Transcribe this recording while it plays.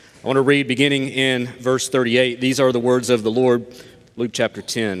I want to read beginning in verse 38. These are the words of the Lord, Luke chapter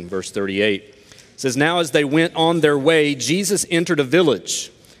 10, verse 38. It says, "Now as they went on their way, Jesus entered a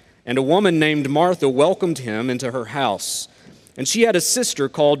village, and a woman named Martha welcomed him into her house. And she had a sister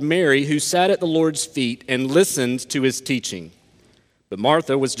called Mary who sat at the Lord's feet and listened to his teaching. But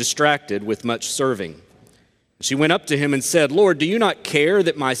Martha was distracted with much serving. She went up to him and said, 'Lord, do you not care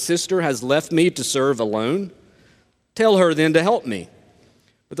that my sister has left me to serve alone? Tell her then to help me.'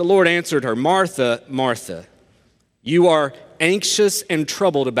 But the Lord answered her, 'Martha, Martha, you are anxious and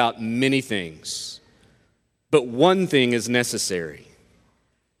troubled about many things, but one thing is necessary.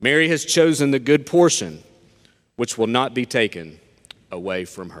 Mary has chosen the good portion, which will not be taken away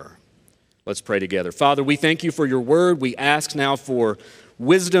from her.'" Let's pray together. Father, we thank you for your word. We ask now for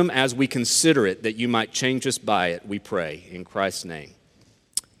wisdom as we consider it, that you might change us by it, we pray. In Christ's name,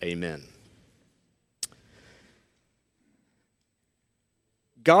 amen.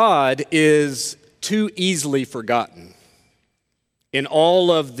 God is too easily forgotten in all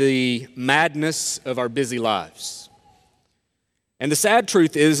of the madness of our busy lives. And the sad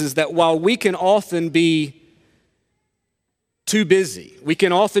truth is that while we can often be too busy, we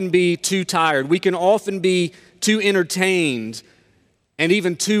can often be too tired, we can often be too entertained and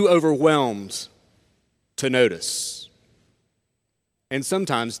even too overwhelmed to notice, and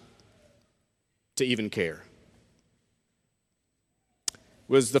sometimes to even care.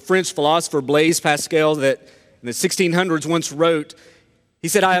 It was the French philosopher Blaise Pascal that in the 1600s once wrote, he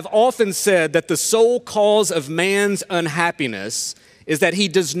said, "I have often said that the sole cause of man's unhappiness is that he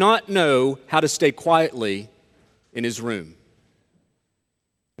does not know how to stay quietly in his room."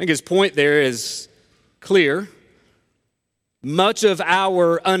 I think his point there is clear. Much of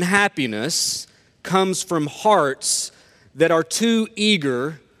our unhappiness comes from hearts that are too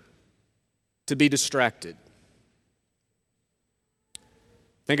eager to be distracted.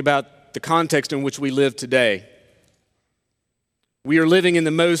 Think about the context in which we live today. We are living in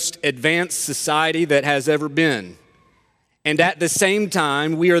the most advanced society that has ever been. And at the same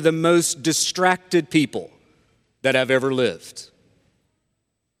time, we are the most distracted people that have ever lived.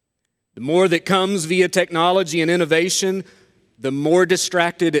 The more that comes via technology and innovation, the more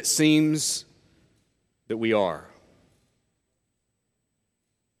distracted it seems that we are.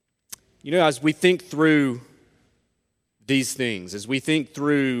 You know, as we think through these things, as we think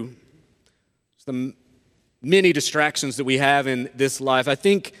through the many distractions that we have in this life, I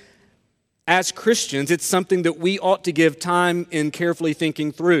think as Christians, it's something that we ought to give time in carefully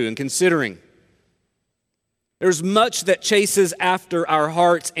thinking through and considering. There's much that chases after our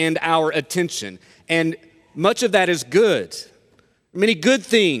hearts and our attention, and much of that is good. Many good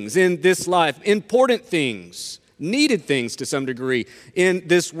things in this life, important things, needed things to some degree in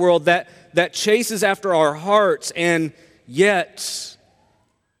this world that chases after our hearts, and yet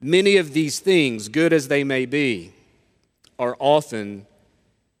many of these things, good as they may be, are often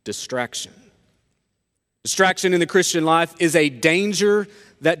distraction. Distraction in the Christian life is a danger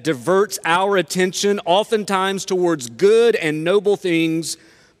that diverts our attention oftentimes towards good and noble things,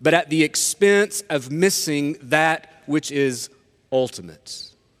 but at the expense of missing that which is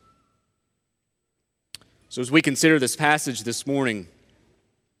ultimate. So as we consider this passage this morning,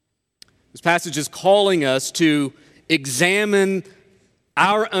 this passage is calling us to examine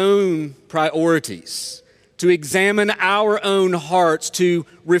our own priorities, to examine our own hearts, to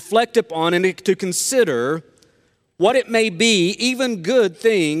reflect upon and to consider what it may be, even good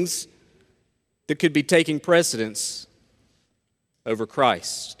things that could be taking precedence over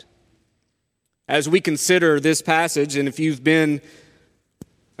Christ. As we consider this passage, and if you've been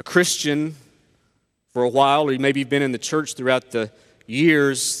a Christian for a while, or maybe you've been in the church throughout the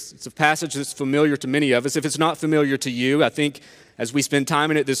years, it's a passage that's familiar to many of us. If it's not familiar to you, I think as we spend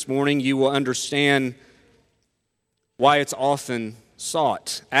time in it this morning, you will understand why it's often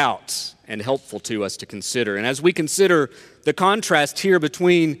sought out and helpful to us to consider. And as we consider the contrast here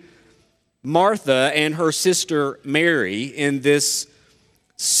between Martha and her sister Mary in this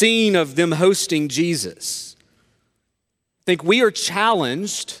scene of them hosting Jesus, I think we are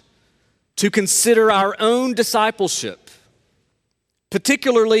challenged to consider our own discipleship,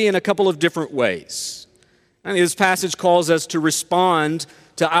 particularly in a couple of different ways. And this passage calls us to respond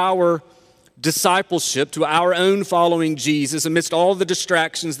to our discipleship, to our own following Jesus amidst all the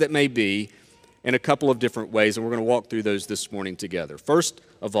distractions that may be, in a couple of different ways, and we're going to walk through those this morning together. First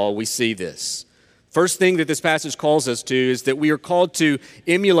of all, we see this. First thing that this passage calls us to is that we are called to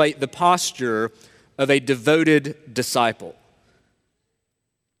emulate the posture of a devoted disciple.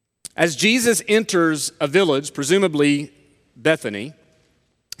 As Jesus enters a village, presumably Bethany,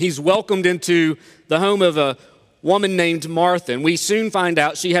 he's welcomed into the home of a woman named Martha, and we soon find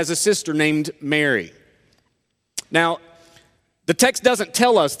out she has a sister named Mary. Now, the text doesn't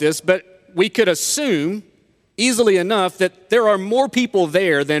tell us this, but we could assume easily enough that there are more people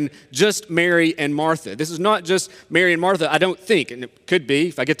there than just Mary and Martha. This is not just Mary and Martha, I don't think, and it could be.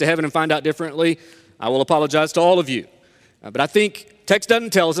 If I get to heaven and find out differently, I will apologize to all of you. But I think text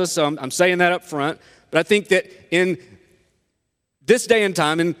doesn't tell us, so I'm saying that up front. But I think that in this day and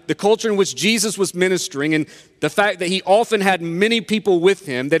time, in the culture in which Jesus was ministering, and the fact that he often had many people with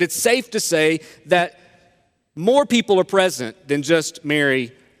him, that it's safe to say that more people are present than just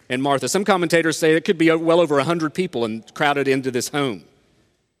Mary and Martha. Some commentators say it could be well over 100 people and crowded into this home.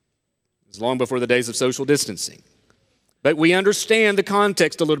 It was long before the days of social distancing. But we understand the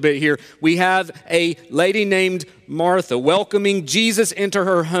context a little bit here. We have a lady named Martha welcoming Jesus into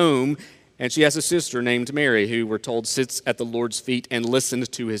her home, and she has a sister named Mary who we're told sits at the Lord's feet and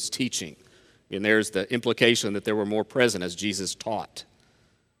listened to his teaching. And there's the implication that there were more present as Jesus taught.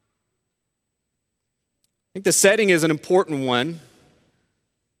 I think the setting is an important one,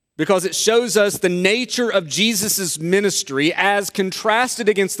 because it shows us the nature of Jesus' ministry as contrasted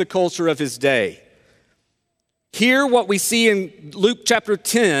against the culture of his day. Here, what we see in Luke chapter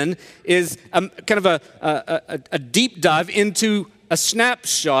 10 is kind of a deep dive into a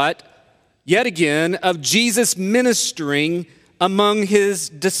snapshot, yet again, of Jesus ministering among his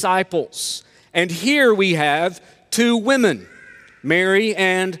disciples. And here we have two women, Mary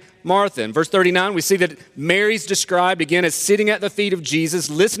and Martha. In verse 39, we see that Mary's described again as sitting at the feet of Jesus,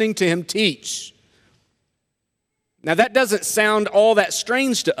 listening to him teach. Now, that doesn't sound all that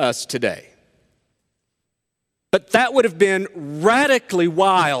strange to us today. But that would have been radically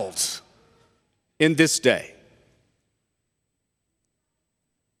wild in this day.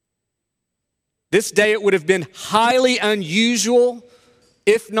 This day it would have been highly unusual,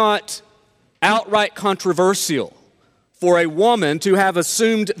 if not outright controversial, for a woman to have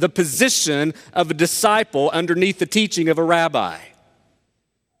assumed the position of a disciple underneath the teaching of a rabbi.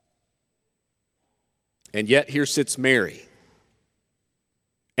 And yet here sits Mary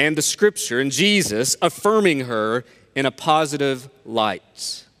and the Scripture and Jesus affirming her in a positive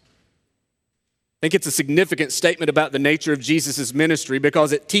light. I think it's a significant statement about the nature of Jesus' ministry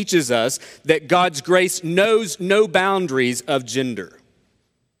because it teaches us that God's grace knows no boundaries of gender.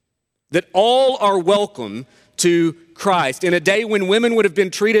 That all are welcome to Christ. In a day when women would have been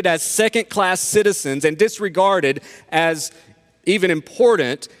treated as second-class citizens and disregarded as even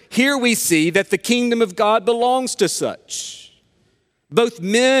important, here we see that the kingdom of God belongs to such. Both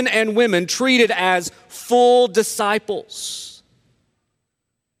men and women treated as full disciples.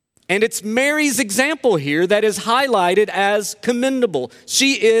 And it's Mary's example here that is highlighted as commendable.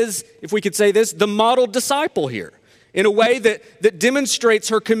 She is, if we could say this, the model disciple here, in a way that demonstrates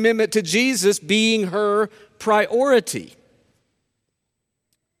her commitment to Jesus being her priority.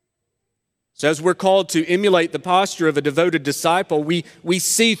 So as we're called to emulate the posture of a devoted disciple, we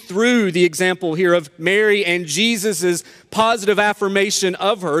see through the example here of Mary and Jesus' positive affirmation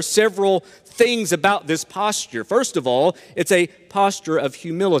of her several things about this posture. First of all, it's a posture of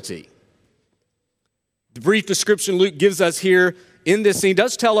humility. The brief description Luke gives us here in this scene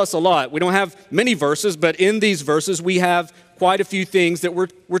does tell us a lot. We don't have many verses, but in these verses we have quite a few things that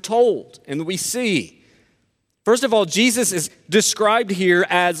we're told and we see. First of all, Jesus is described here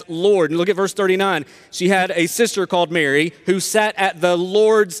as Lord. And look at verse 39. She had a sister called Mary who sat at the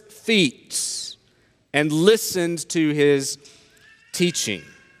Lord's feet and listened to his teaching.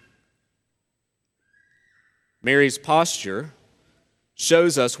 Mary's posture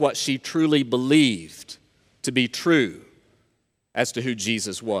shows us what she truly believed to be true as to who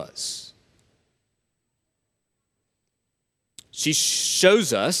Jesus was. She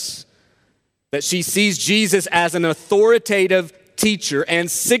shows us that she sees Jesus as an authoritative teacher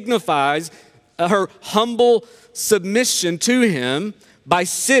and signifies her humble submission to him by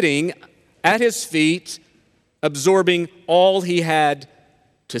sitting at his feet, absorbing all he had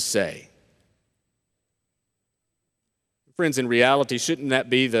to say. Friends, in reality, shouldn't that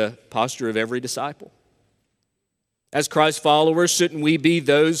be the posture of every disciple? As Christ followers, shouldn't we be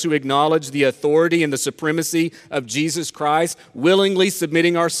those who acknowledge the authority and the supremacy of Jesus Christ, willingly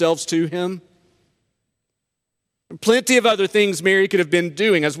submitting ourselves to him? Plenty of other things Mary could have been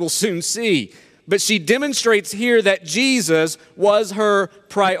doing, as we'll soon see. But she demonstrates here that Jesus was her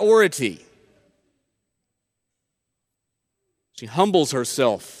priority. She humbles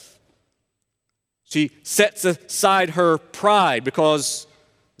herself. She sets aside her pride because,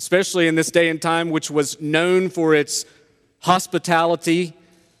 especially in this day and time, which was known for its hospitality,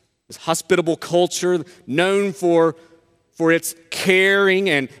 its hospitable culture, known for for its caring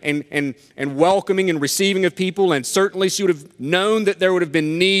and welcoming and receiving of people. And certainly she would have known that there would have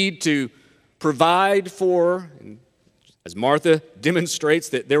been need to provide for, and as Martha demonstrates,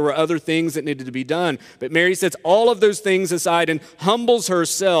 that there were other things that needed to be done. But Mary sets all of those things aside and humbles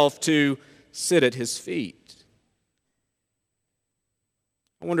herself to sit at his feet.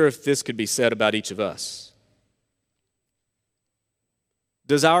 I wonder if this could be said about each of us.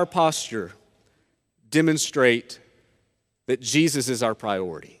 Does our posture demonstrate that Jesus is our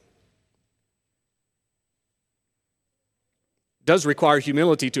priority? It does require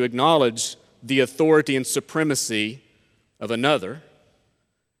humility to acknowledge the authority and supremacy of another.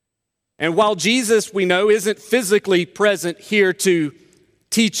 And while Jesus, we know, isn't physically present here to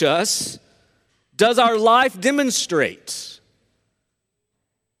teach us, does our life demonstrate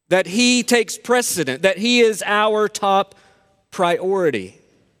that he takes precedent, that he is our top priority?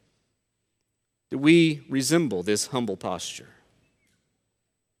 Do we resemble this humble posture?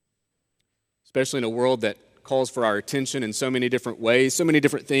 Especially in a world that calls for our attention in so many different ways, so many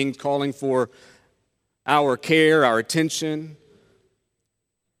different things calling for our care, our attention,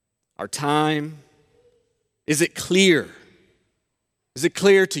 our time. Is it clear? Is it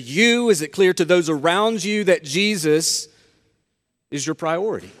clear to you? Is it clear to those around you that Jesus is your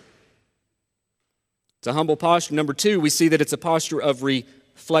priority? It's a humble posture. Number two, we see that it's a posture of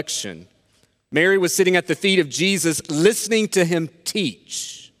reflection. Mary was sitting at the feet of Jesus, listening to him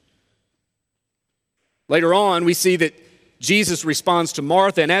teach. Later on, we see that Jesus responds to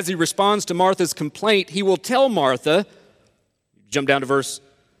Martha, and as he responds to Martha's complaint, he will tell Martha, jump down to verse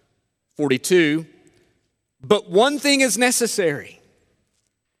 42, but one thing is necessary.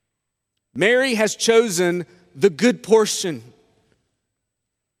 Mary has chosen the good portion.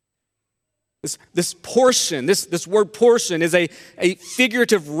 This portion, this word portion is a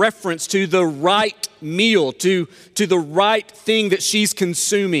figurative reference to the right meal, to the right thing that she's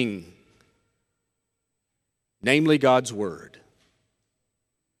consuming. Namely, God's Word.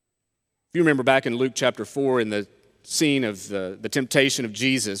 If you remember back in Luke chapter 4 in the scene of the temptation of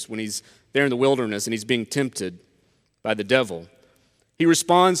Jesus when he's there in the wilderness and he's being tempted by the devil, he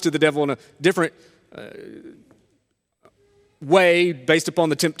responds to the devil in a different way based upon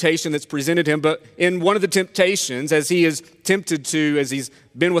the temptation that's presented him. But in one of the temptations, as he is tempted to, as he's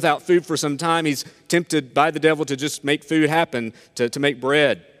been without food for some time, he's tempted by the devil to just make food happen, to make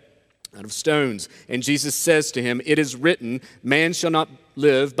bread out of stones. And Jesus says to him, "It is written, man shall not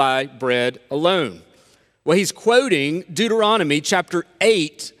live by bread alone." Well, he's quoting Deuteronomy chapter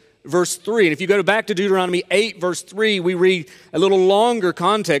 8, verse 3. And if you go back to Deuteronomy 8, verse 3, we read a little longer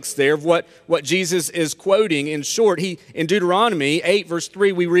context there of what Jesus is quoting. In short, in Deuteronomy 8, verse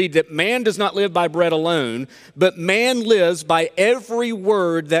 3, we read that man does not live by bread alone, but man lives by every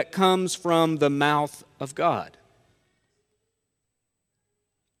word that comes from the mouth of God.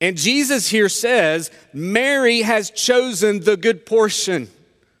 And Jesus here says, Mary has chosen the good portion.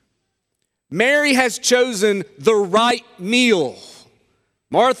 Mary has chosen the right meal.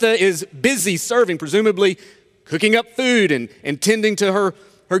 Martha is busy serving, presumably cooking up food and tending to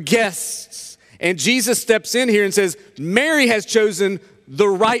her guests. And Jesus steps in here and says, Mary has chosen the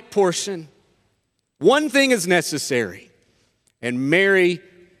right portion. One thing is necessary, and Mary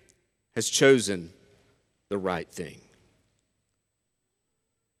has chosen the right thing.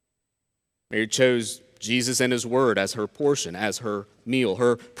 Mary chose Jesus and his word as her portion, as her meal.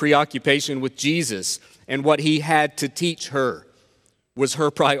 Her preoccupation with Jesus and what he had to teach her was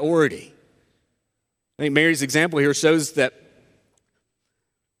her priority. I think Mary's example here shows that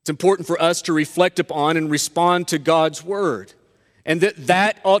it's important for us to reflect upon and respond to God's word, and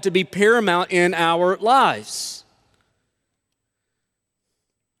that ought to be paramount in our lives.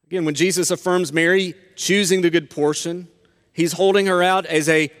 Again, when Jesus affirms Mary choosing the good portion, he's holding her out as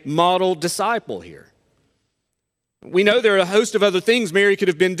a model disciple here. We know there are a host of other things Mary could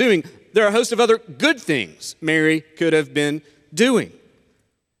have been doing. There are a host of other good things Mary could have been doing.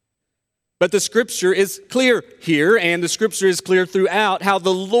 But the scripture is clear here, and the scripture is clear throughout, how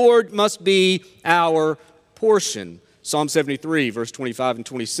the Lord must be our portion. Psalm 73, verse 25 and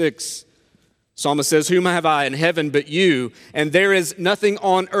 26. Psalmist says, "Whom have I in heaven but you? And there is nothing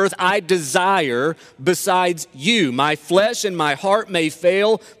on earth I desire besides you. My flesh and my heart may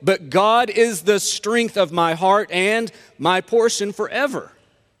fail, but God is the strength of my heart and my portion forever."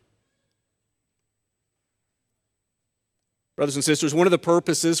 Brothers and sisters, one of the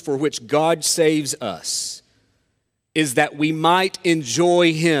purposes for which God saves us is that we might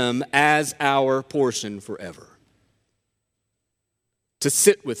enjoy him as our portion forever. To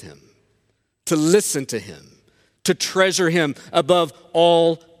sit with him, to listen to him, to treasure him above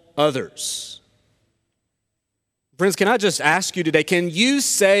all others. Friends, can I just ask you today, can you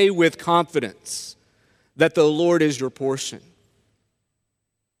say with confidence that the Lord is your portion?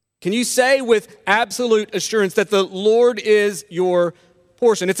 Can you say with absolute assurance that the Lord is your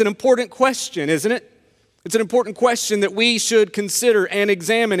portion? It's an important question, isn't it? It's an important question that we should consider and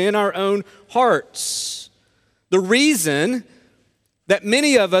examine in our own hearts. The reason that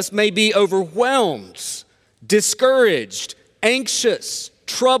many of us may be overwhelmed, discouraged, anxious,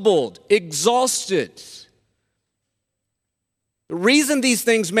 troubled, exhausted. The reason these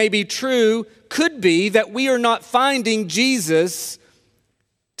things may be true could be that we are not finding Jesus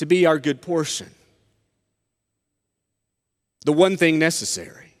to be our good portion, the one thing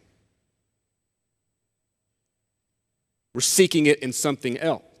necessary. We're seeking it in something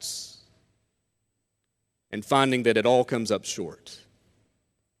else and finding that it all comes up short.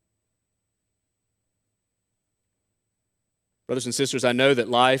 Brothers and sisters, I know that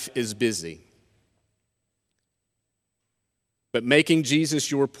life is busy, but making Jesus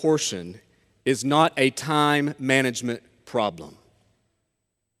your portion is not a time management problem.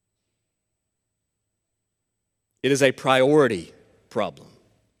 It is a priority problem.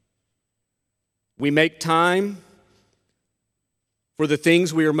 We make time for the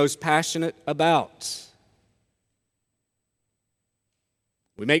things we are most passionate about.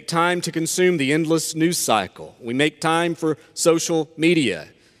 We make time to consume the endless news cycle. We make time for social media.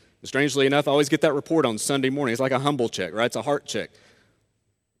 And strangely enough, I always get that report on Sunday morning. It's like a humble check, right? It's a heart check.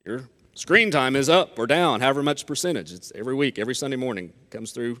 Your screen time is up or down, however much percentage. It's every week, every Sunday morning,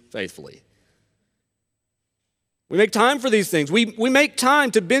 comes through faithfully. We make time for these things. We make time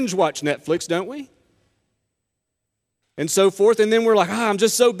to binge watch Netflix, don't we? And so forth. And then we're like, I'm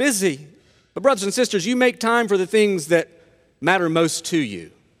just so busy. But brothers and sisters, you make time for the things that matter most to you.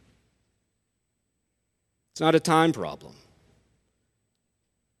 It's not a time problem.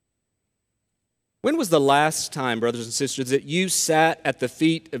 When was the last time, brothers and sisters, that you sat at the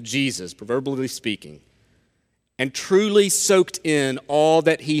feet of Jesus, proverbially speaking, and truly soaked in all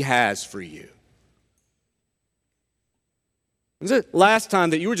that he has for you? When was the last time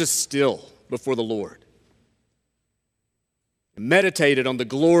that you were just still before the Lord and meditated on the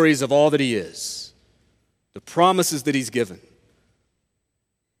glories of all that he is, the promises that he's given,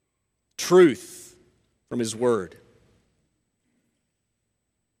 truth from his word?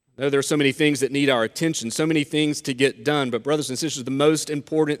 I know there are so many things that need our attention, so many things to get done, but brothers and sisters, the most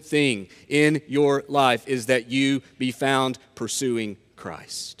important thing in your life is that you be found pursuing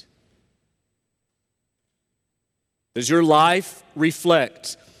Christ. Does your life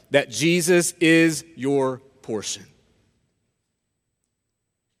reflect that Jesus is your portion?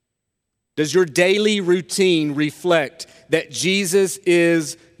 Does your daily routine reflect that Jesus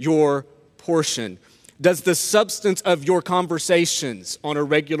is your portion? Does the substance of your conversations on a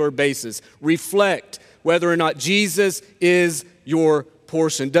regular basis reflect whether or not Jesus is your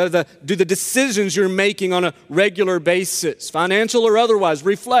portion? Do the decisions you're making on a regular basis, financial or otherwise,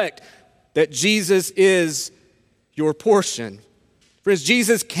 reflect that Jesus is your portion? Friends,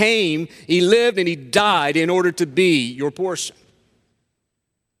 Jesus came, he lived, and he died in order to be your portion.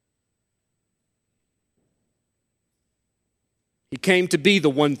 He came to be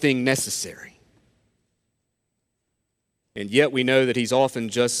the one thing necessary. And yet we know that he's often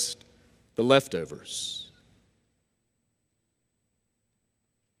just the leftovers.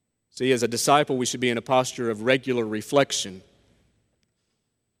 See, as a disciple, we should be in a posture of regular reflection.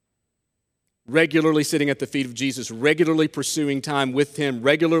 Regularly sitting at the feet of Jesus, regularly pursuing time with him,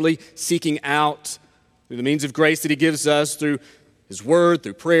 regularly seeking out through the means of grace that he gives us, through his word,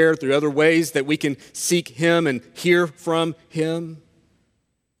 through prayer, through other ways that we can seek him and hear from him.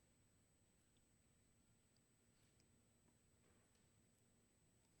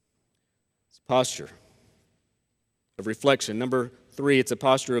 It's a posture of reflection. Number 3, it's a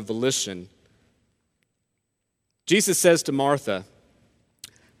posture of volition. Jesus says to Martha,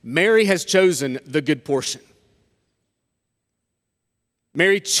 Mary has chosen the good portion.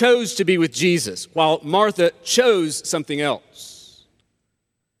 Mary chose to be with Jesus, while Martha chose something else.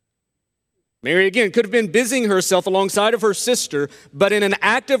 Mary, again, could have been busying herself alongside of her sister, but in an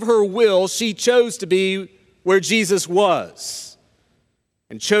act of her will, she chose to be where Jesus was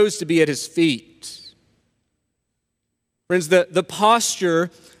and chose to be at his feet. Friends, the posture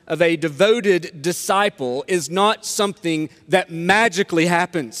of a devoted disciple is not something that magically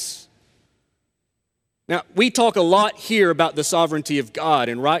happens. Now, we talk a lot here about the sovereignty of God,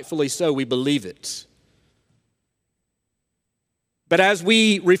 and rightfully so, we believe it. But as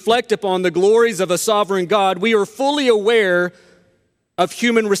we reflect upon the glories of a sovereign God, we are fully aware of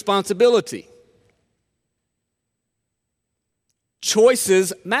human responsibility.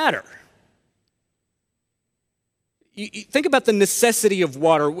 Choices matter. You think about the necessity of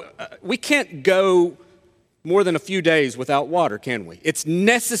water. We can't go more than a few days without water, can we? It's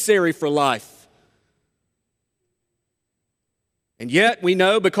necessary for life. And yet we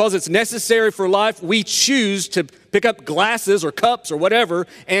know because it's necessary for life, we choose to pick up glasses or cups or whatever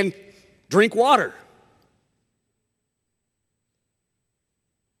and drink water.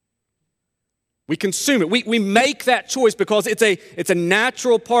 We consume it. We make that choice because it's a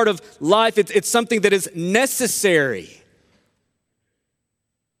natural part of life. It's something that is necessary.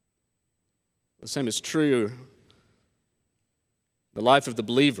 The same is true the life of the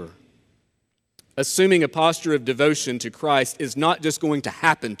believer. Assuming a posture of devotion to Christ is not just going to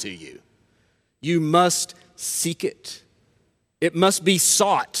happen to you. You must seek it. It must be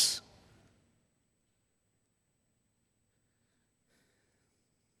sought.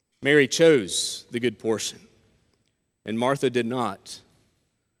 Mary chose the good portion, and Martha did not.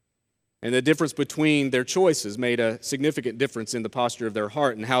 And the difference between their choices made a significant difference in the posture of their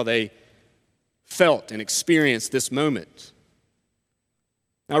heart and how they felt and experienced this moment.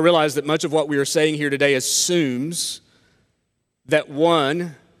 Now, I realize that much of what we are saying here today assumes that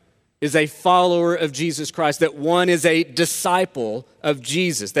one is a follower of Jesus Christ, that one is a disciple of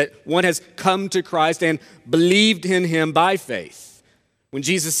Jesus, that one has come to Christ and believed in him by faith. When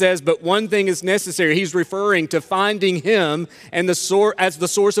Jesus says, but one thing is necessary, he's referring to finding him and as the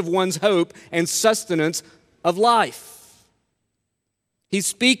source of one's hope and sustenance of life. He's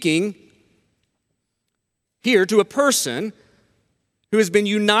speaking here to a person who has been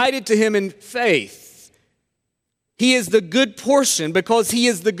united to him in faith. He is the good portion because he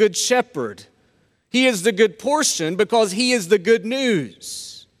is the good shepherd. He is the good portion because he is the good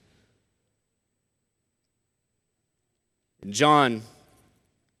news. In John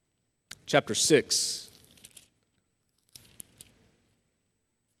chapter 6,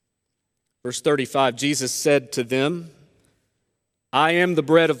 verse 35, Jesus said to them, I am the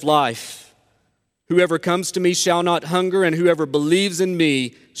bread of life. Whoever comes to me shall not hunger, and whoever believes in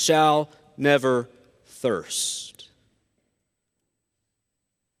me shall never thirst.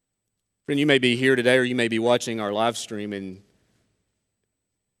 Friend, you may be here today, or you may be watching our live stream, and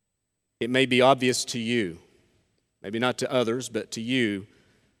it may be obvious to you, maybe not to others, but to you,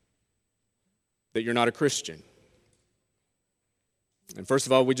 that you're not a Christian. And first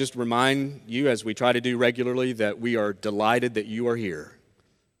of all, we just remind you, as we try to do regularly, that we are delighted that you are here.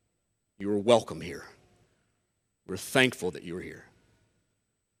 You are welcome here. We're thankful that you are here.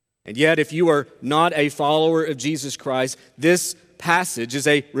 And yet, if you are not a follower of Jesus Christ, this passage is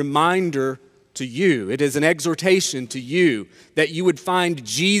a reminder to you. It is an exhortation to you that you would find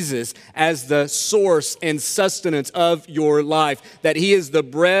Jesus as the source and sustenance of your life, that he is the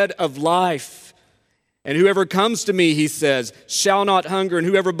bread of life. And whoever comes to me, he says, shall not hunger, and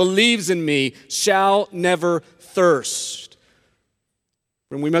whoever believes in me shall never thirst.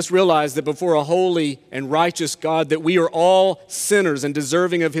 And we must realize that before a holy and righteous God, that we are all sinners and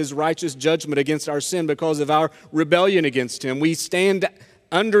deserving of his righteous judgment against our sin because of our rebellion against him. We stand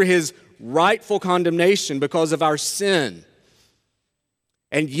under his rightful condemnation because of our sin.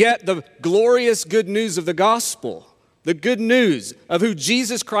 And yet the glorious good news of the gospel, the good news of who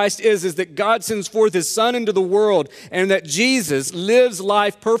Jesus Christ is that God sends forth his Son into the world, and that Jesus lives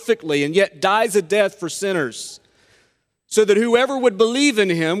life perfectly and yet dies a death for sinners, so that whoever would believe in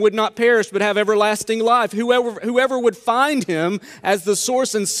him would not perish but have everlasting life. Whoever would find him as the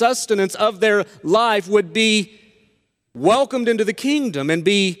source and sustenance of their life would be welcomed into the kingdom and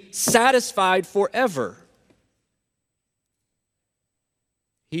be satisfied forever.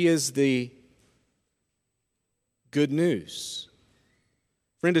 He is the good news.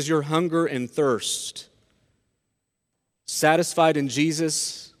 Friend, is your hunger and thirst satisfied in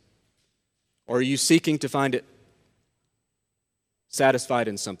Jesus, or are you seeking to find it satisfied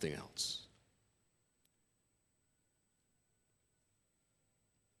in something else?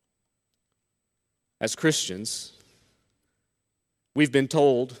 As Christians, we've been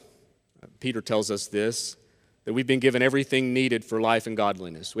told, Peter tells us this, that we've been given everything needed for life and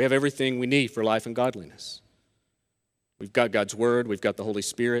godliness. We have everything we need for life and godliness. We've got God's Word, we've got the Holy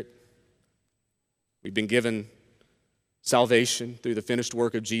Spirit. We've been given salvation through the finished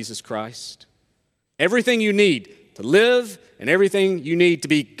work of Jesus Christ. Everything you need to live and everything you need to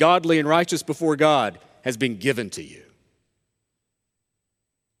be godly and righteous before God has been given to you.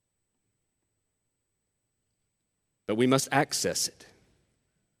 But we must access it.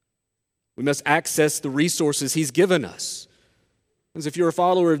 We must access the resources he's given us. Because if you're a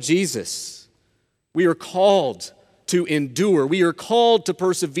follower of Jesus, we are called to endure. We are called to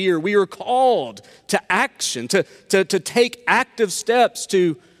persevere. We are called to action, to take active steps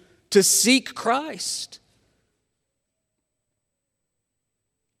to seek Christ.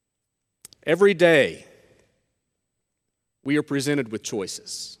 Every day, we are presented with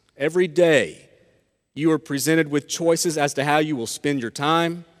choices. Every day, you are presented with choices as to how you will spend your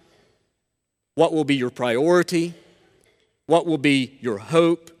time, what will be your priority, what will be your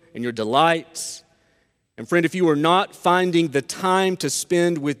hope and your delights. And friend, if you are not finding the time to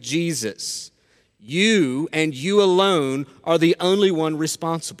spend with Jesus, you and you alone are the only one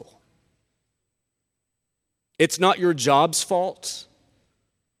responsible. It's not your job's fault.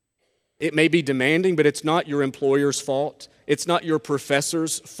 It may be demanding, but it's not your employer's fault. It's not your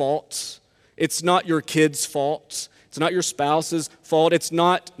professor's fault. It's not your kid's fault. It's not your spouse's fault. It's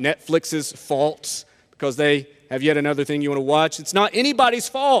not Netflix's fault because they have yet another thing you want to watch. It's not anybody's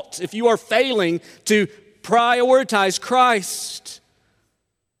fault if you are failing to prioritize Christ.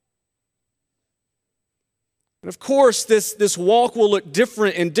 And of course, this walk will look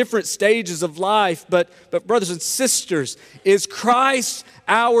different in different stages of life, but brothers and sisters, is Christ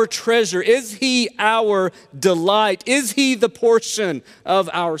our treasure? Is He our delight? Is He the portion of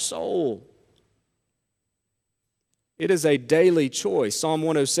our soul? It is a daily choice. Psalm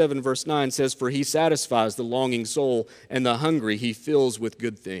 107 verse 9 says, "For He satisfies the longing soul, and the hungry He fills with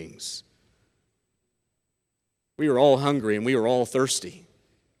good things." We are all hungry and we are all thirsty,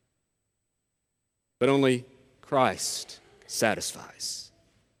 but only Christ satisfies.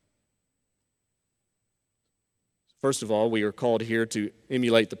 First of all, we are called here to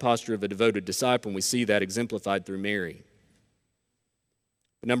emulate the posture of a devoted disciple, and we see that exemplified through Mary.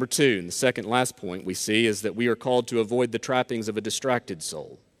 But number two, and the second and last point we see, is that we are called to avoid the trappings of a distracted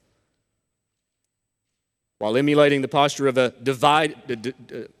soul. While emulating the posture of a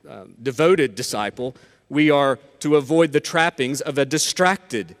devoted disciple, we are to avoid the trappings of a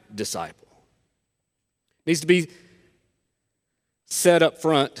distracted disciple. It needs to be said up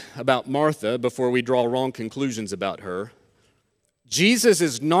front about Martha before we draw wrong conclusions about her. Jesus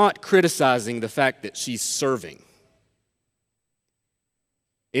is not criticizing the fact that she's serving.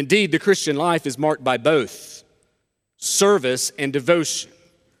 Indeed, the Christian life is marked by both service and devotion,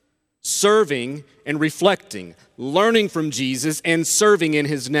 serving and reflecting, learning from Jesus and serving in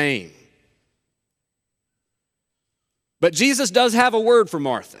His name. But Jesus does have a word for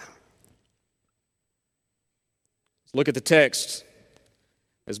Martha. Look at the text.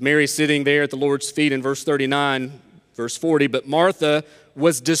 As Mary's sitting there at the Lord's feet in verse 39, verse 40, but Martha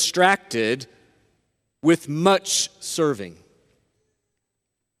was distracted with much serving.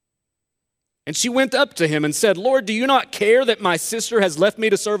 And she went up to Him and said, "Lord, do you not care that my sister has left me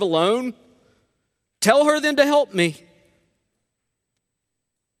to serve alone? Tell her then to help me."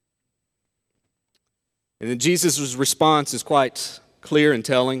 And then Jesus' response is quite clear and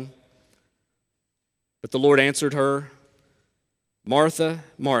telling. But the Lord answered her, "Martha,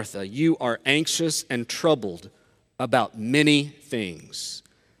 Martha, you are anxious and troubled about many things.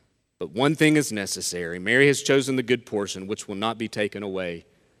 But one thing is necessary. Mary has chosen the good portion, which will not be taken away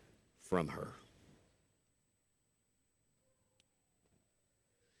from her."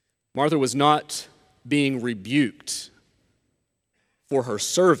 Martha was not being rebuked for her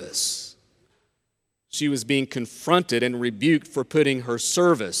service. She was being confronted and rebuked for putting her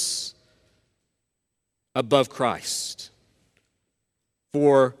service above Christ,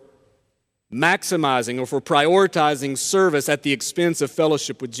 for maximizing or for prioritizing service at the expense of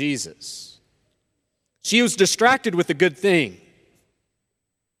fellowship with Jesus. She was distracted with a good thing,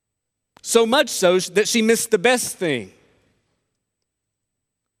 so much so that she missed the best thing.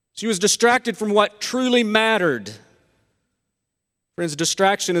 She was distracted from what truly mattered. Friends,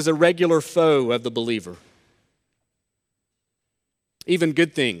 distraction is a regular foe of the believer. Even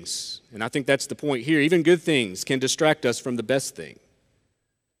good things, and I think that's the point here, even good things can distract us from the best thing.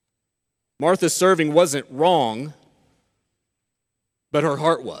 Martha's serving wasn't wrong, but her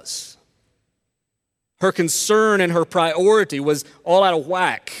heart was. Her concern and her priority was all out of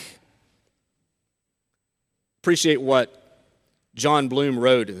whack. Appreciate what John Bloom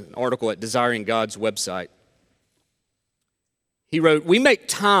wrote in an article at Desiring God's website. He wrote, "We make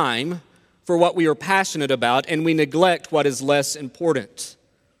time for what we are passionate about, and we neglect what is less important.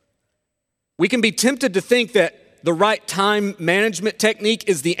 We can be tempted to think that the right time management technique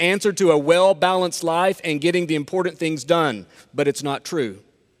is the answer to a well-balanced life and getting the important things done, but it's not true.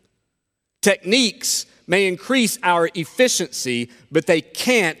 Techniques may increase our efficiency, but they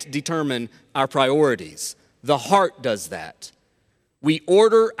can't determine our priorities. The heart does that. We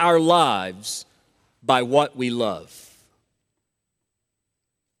order our lives by what we love."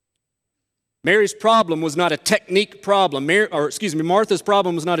 Mary's problem was not a technique problem. Martha's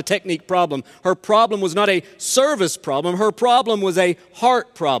problem was not a technique problem. Her problem was not a service problem. Her problem was a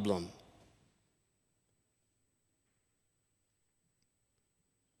heart problem.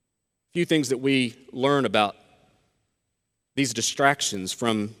 few things that we learn about these distractions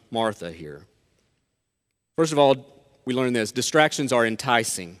from Martha here. First of all, we learn this: distractions are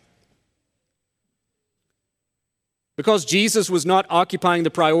enticing. Because Jesus was not occupying the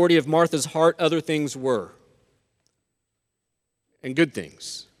priority of Martha's heart, other things were, and good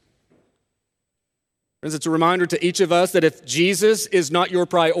things. Friends, it's a reminder to each of us that if Jesus is not your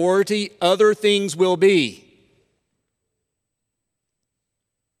priority, other things will be.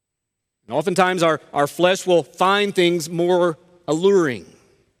 And oftentimes our flesh will find things more alluring.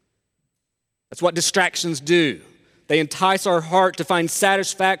 That's what distractions do. They entice our heart to find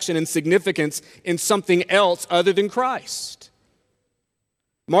satisfaction and significance in something else other than Christ.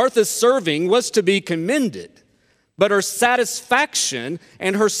 Martha's serving was to be commended, but her satisfaction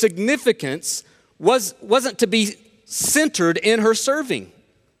and her significance wasn't to be centered in her serving.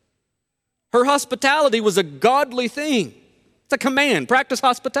 Her hospitality was a godly thing. It's a command: practice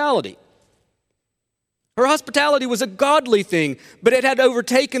hospitality. Her hospitality was a godly thing, but it had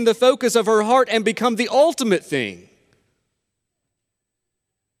overtaken the focus of her heart and become the ultimate thing.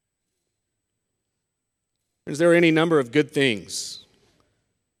 Is there any number of good things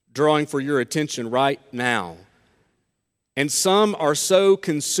drawing for your attention right now? And some are so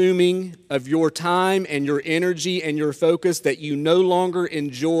consuming of your time and your energy and your focus that you no longer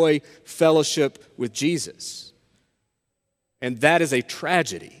enjoy fellowship with Jesus. And that is a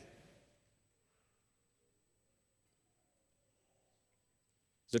tragedy.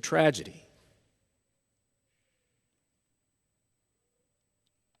 It's a tragedy.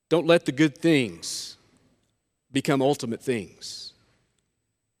 Don't let the good things become ultimate things.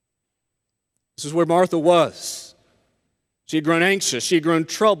 This is where Martha was. She had grown anxious. She had grown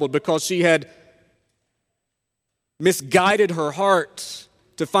troubled because she had misguided her heart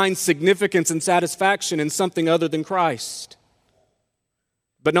to find significance and satisfaction in something other than Christ.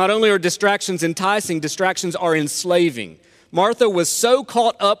 But not only are distractions enticing, distractions are enslaving. Martha was so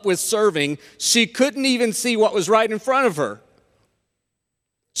caught up with serving, she couldn't even see what was right in front of her.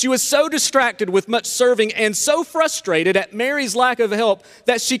 She was so distracted with much serving and so frustrated at Mary's lack of help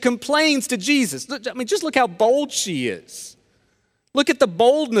that she complains to Jesus. I mean, just look how bold she is. Look at the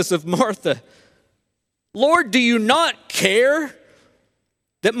boldness of Martha. Lord, do you not care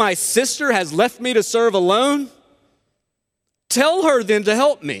that my sister has left me to serve alone? Tell her then to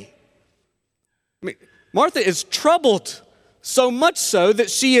help me. I mean, Martha is troubled, so much so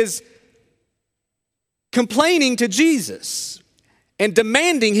that she is complaining to Jesus and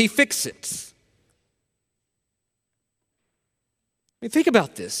demanding he fix it. I mean, think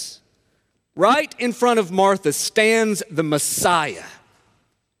about this. Right in front of Martha stands the Messiah,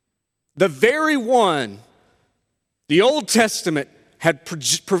 the very one the Old Testament had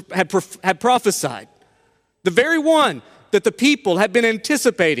prophesied, the very one that the people had been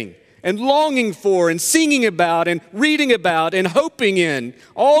anticipating and longing for and singing about and reading about and hoping in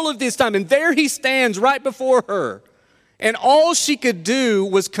all of this time. And there he stands right before her. And all she could do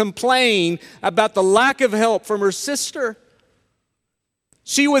was complain about the lack of help from her sister.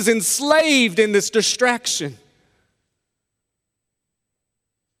 She was enslaved in this distraction.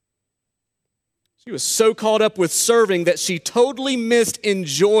 She was so caught up with serving that she totally missed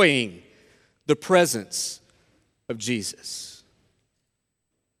enjoying the presence of Jesus.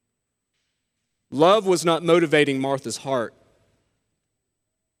 Love was not motivating Martha's heart.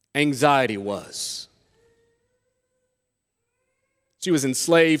 Anxiety was. She was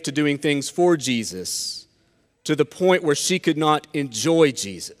enslaved to doing things for Jesus to the point where she could not enjoy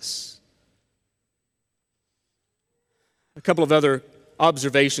Jesus. A couple of other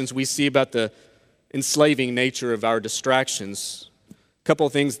observations we see about the enslaving nature of our distractions. A couple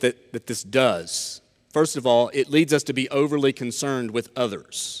of things that this does. First of all, it leads us to be overly concerned with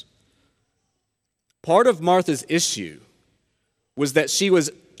others. Part of Martha's issue was that she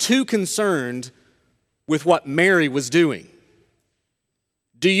was too concerned with what Mary was doing.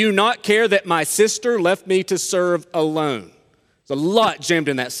 Do you not care that my sister left me to serve alone? There's a lot jammed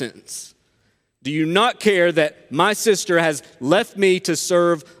in that sentence. Do you not care that my sister has left me to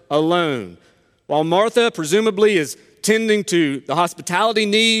serve alone? While Martha presumably is tending to the hospitality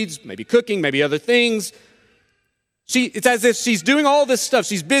needs, maybe cooking, maybe other things, it's as if she's doing all this stuff.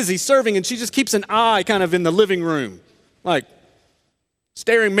 She's busy serving, and she just keeps an eye kind of in the living room, like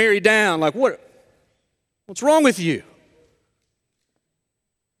staring Mary down, like, what's wrong with you?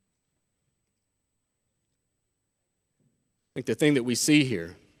 I think the thing that we see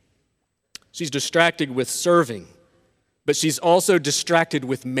here, she's distracted with serving, but she's also distracted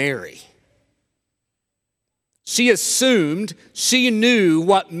with Mary. She assumed she knew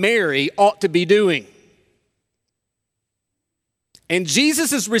what Mary ought to be doing. And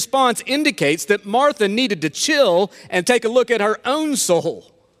Jesus' response indicates that Martha needed to chill and take a look at her own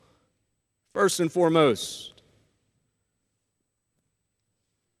soul, first and foremost.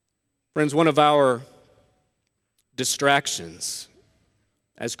 Friends, one of our distractions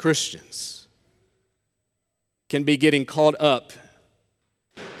as Christians can be getting caught up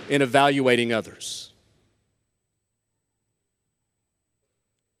in evaluating others.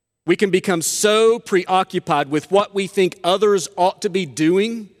 We can become so preoccupied with what we think others ought to be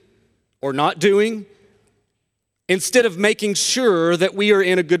doing or not doing instead of making sure that we are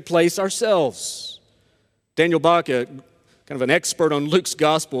in a good place ourselves. Daniel Bach, kind of an expert on Luke's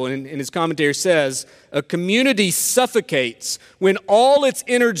gospel, in his commentary says, a community suffocates when all its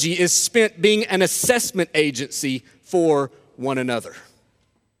energy is spent being an assessment agency for one another.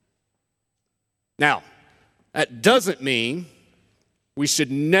 Now, that doesn't mean we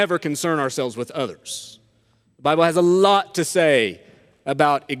should never concern ourselves with others. The Bible has a lot to say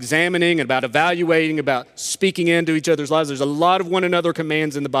about examining, about evaluating, about speaking into each other's lives. There's a lot of one another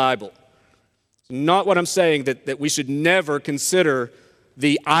commands in the Bible. It's not what I'm saying that we should never consider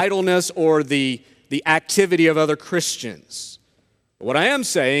the idleness or the activity of other Christians. What I am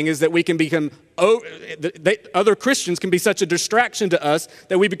saying is that we can become, other Christians can be such a distraction to us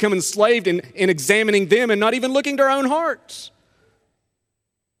that we become enslaved in examining them and not even looking to our own hearts.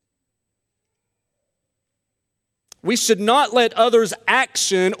 We should not let others'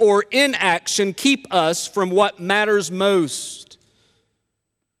 action or inaction keep us from what matters most.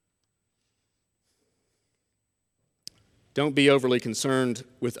 Don't be overly concerned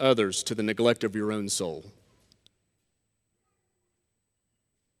with others to the neglect of your own soul.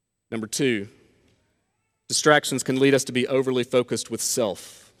 Number 2, distractions can lead us to be overly focused with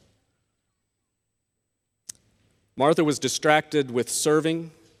self. Martha was distracted with serving.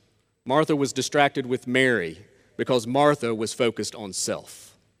 Martha was distracted with Mary, because Martha was focused on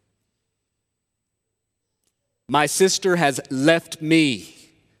self. My sister has left me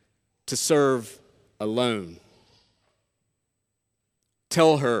to serve alone.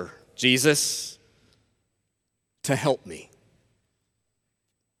 Tell her, Jesus, to help me.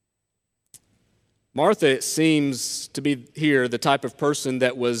 Martha, it seems to be here the type of person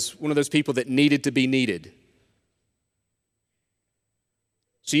that was one of those people that needed to be needed.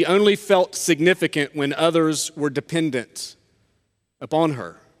 She only felt significant when others were dependent upon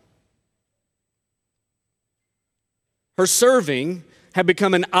her. Her serving had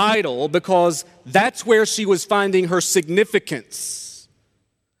become an idol because that's where she was finding her significance.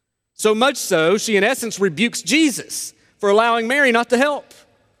 So much so, she in essence rebukes Jesus for allowing Mary not to help.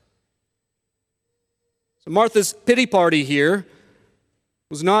 So Martha's pity party here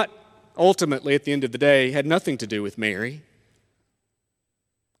was not ultimately, at the end of the day, had nothing to do with Mary.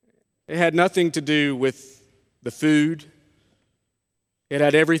 It had nothing to do with the food. It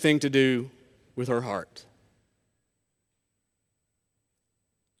had everything to do with her heart.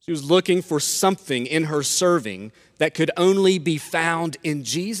 She was looking for something in her serving that could only be found in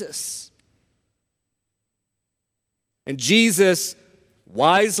Jesus. And Jesus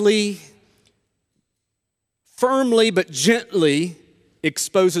wisely, firmly but gently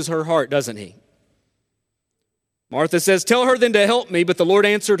exposes her heart, doesn't he? Martha says, tell her then to help me, but the Lord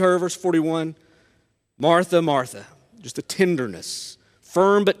answered her, verse 41, Martha, Martha, just a tenderness,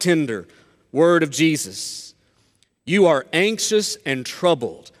 firm but tender word of Jesus. You are anxious and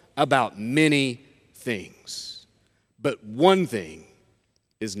troubled about many things, but one thing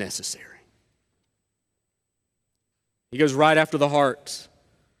is necessary. He goes right after the heart.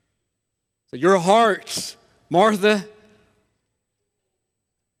 So your heart, Martha,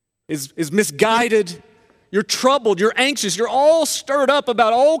 is misguided. You're troubled, you're anxious, you're all stirred up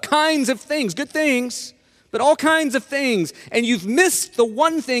about all kinds of things, good things, but all kinds of things, and you've missed the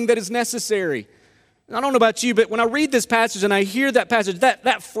one thing that is necessary. I don't know about you, but when I read this passage and I hear that passage,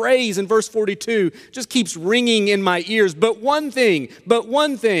 that phrase in verse 42 just keeps ringing in my ears. But one thing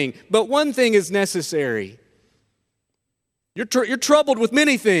is necessary. You're troubled with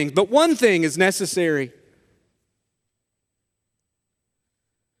many things, but one thing is necessary.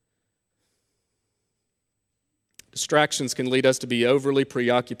 Distractions can lead us to be overly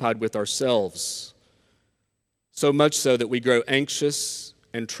preoccupied with ourselves, so much so that we grow anxious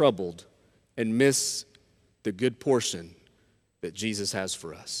and troubled and miss the good portion that Jesus has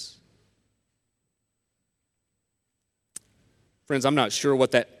for us. Friends, I'm not sure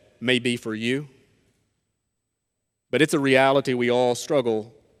what that may be for you, but it's a reality we all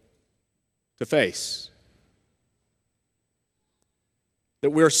struggle to face.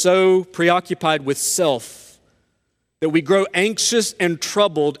 That we're so preoccupied with self that we grow anxious and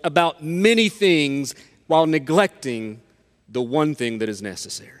troubled about many things while neglecting the one thing that is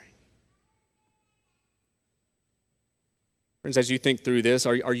necessary. Friends, as you think through this,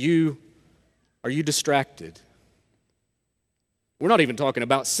 are you distracted? We're not even talking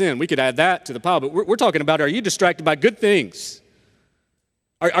about sin. We could add that to the pile, but we're talking about, are you distracted by good things?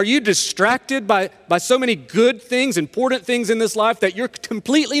 Are you distracted by so many good things, important things in this life that you're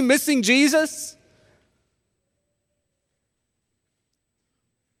completely missing Jesus?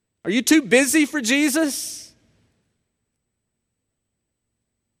 Are you too busy for Jesus?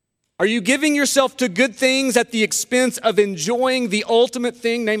 Are you giving yourself to good things at the expense of enjoying the ultimate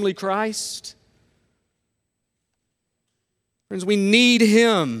thing, namely Christ? Friends, we need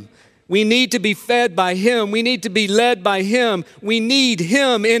Him. We need to be fed by Him. We need to be led by Him. We need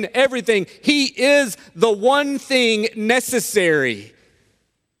Him in everything. He is the one thing necessary.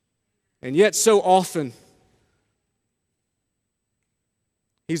 And yet so often,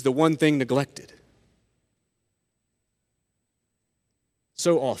 He's the one thing neglected.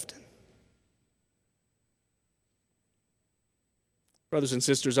 So often. Brothers and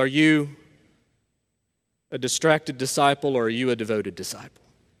sisters, are you a distracted disciple or are you a devoted disciple?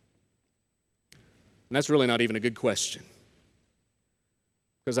 And that's really not even a good question,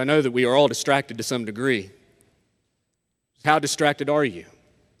 because I know that we are all distracted to some degree. How distracted are you?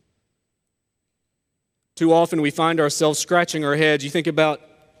 Too often we find ourselves scratching our heads. You think about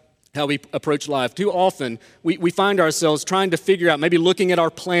how we approach life. Too often we find ourselves trying to figure out, maybe looking at our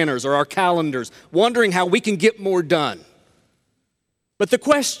planners or our calendars, wondering how we can get more done. But the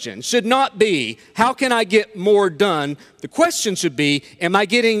question should not be, how can I get more done? The question should be, am I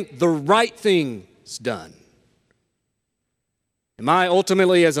getting the right things done? Am I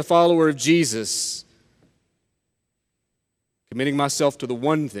ultimately, as a follower of Jesus, committing myself to the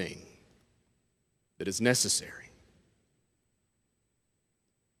one thing that is necessary?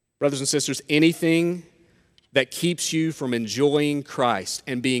 Brothers and sisters, anything that keeps you from enjoying Christ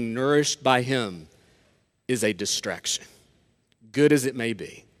and being nourished by Him is a distraction, good as it may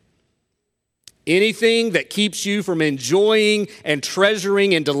be. Anything that keeps you from enjoying and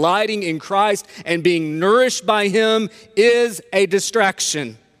treasuring and delighting in Christ and being nourished by Him is a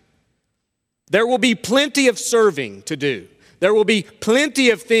distraction. There will be plenty of serving to do. There will be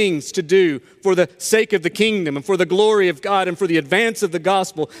plenty of things to do for the sake of the kingdom and for the glory of God and for the advance of the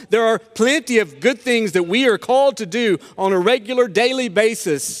gospel. There are plenty of good things that we are called to do on a regular daily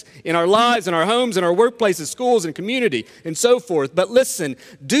basis in our lives, in our homes, in our workplaces, schools, and community, and so forth. But listen,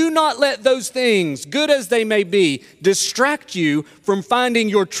 do not let those things, good as they may be, distract you from finding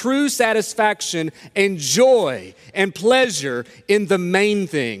your true satisfaction and joy and pleasure in the main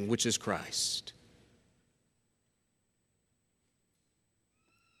thing, which is Christ.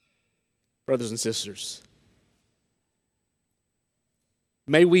 Brothers and sisters,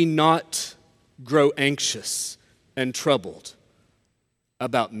 may we not grow anxious and troubled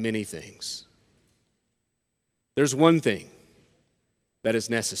about many things. There's one thing that is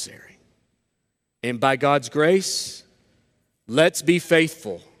necessary. And by God's grace, let's be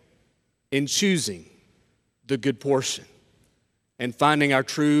faithful in choosing the good portion and finding our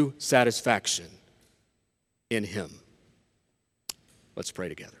true satisfaction in Him. Let's pray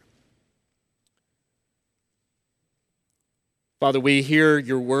together. Father, we hear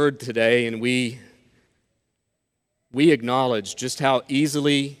your word today and we acknowledge just how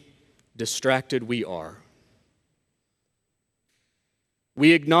easily distracted we are.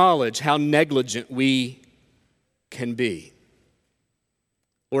 We acknowledge how negligent we can be.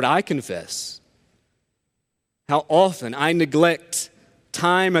 Lord, I confess how often I neglect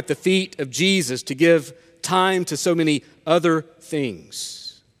time at the feet of Jesus to give time to so many other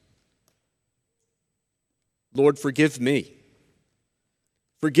things. Lord, forgive me.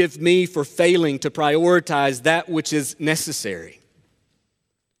 Forgive me for failing to prioritize that which is necessary,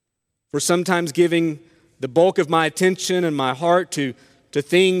 for sometimes giving the bulk of my attention and my heart to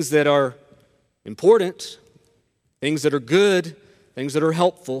things that are important, things that are good, things that are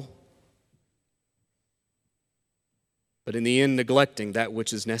helpful, but in the end neglecting that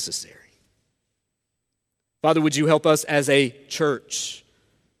which is necessary. Father, would you help us as a church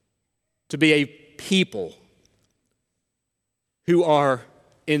to be a people who are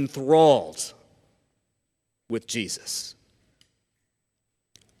enthralled with Jesus.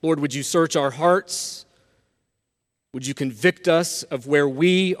 Lord, would you search our hearts? Would you convict us of where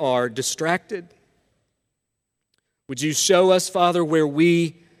we are distracted? Would you show us, Father, where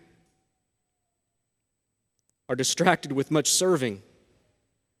we are distracted with much serving,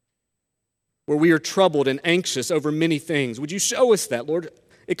 where we are troubled and anxious over many things? Would you show us that, Lord?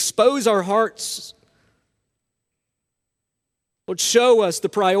 Expose our hearts. Lord, show us the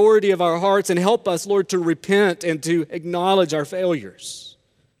priority of our hearts and help us, Lord, to repent and to acknowledge our failures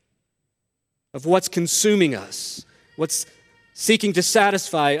of what's consuming us, what's seeking to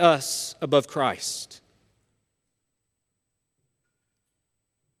satisfy us above Christ.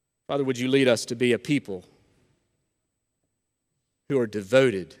 Father, would you lead us to be a people who are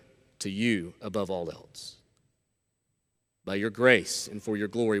devoted to you above all else? By your grace and for your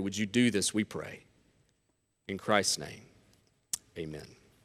glory, would you do this, we pray. In Christ's name, amen.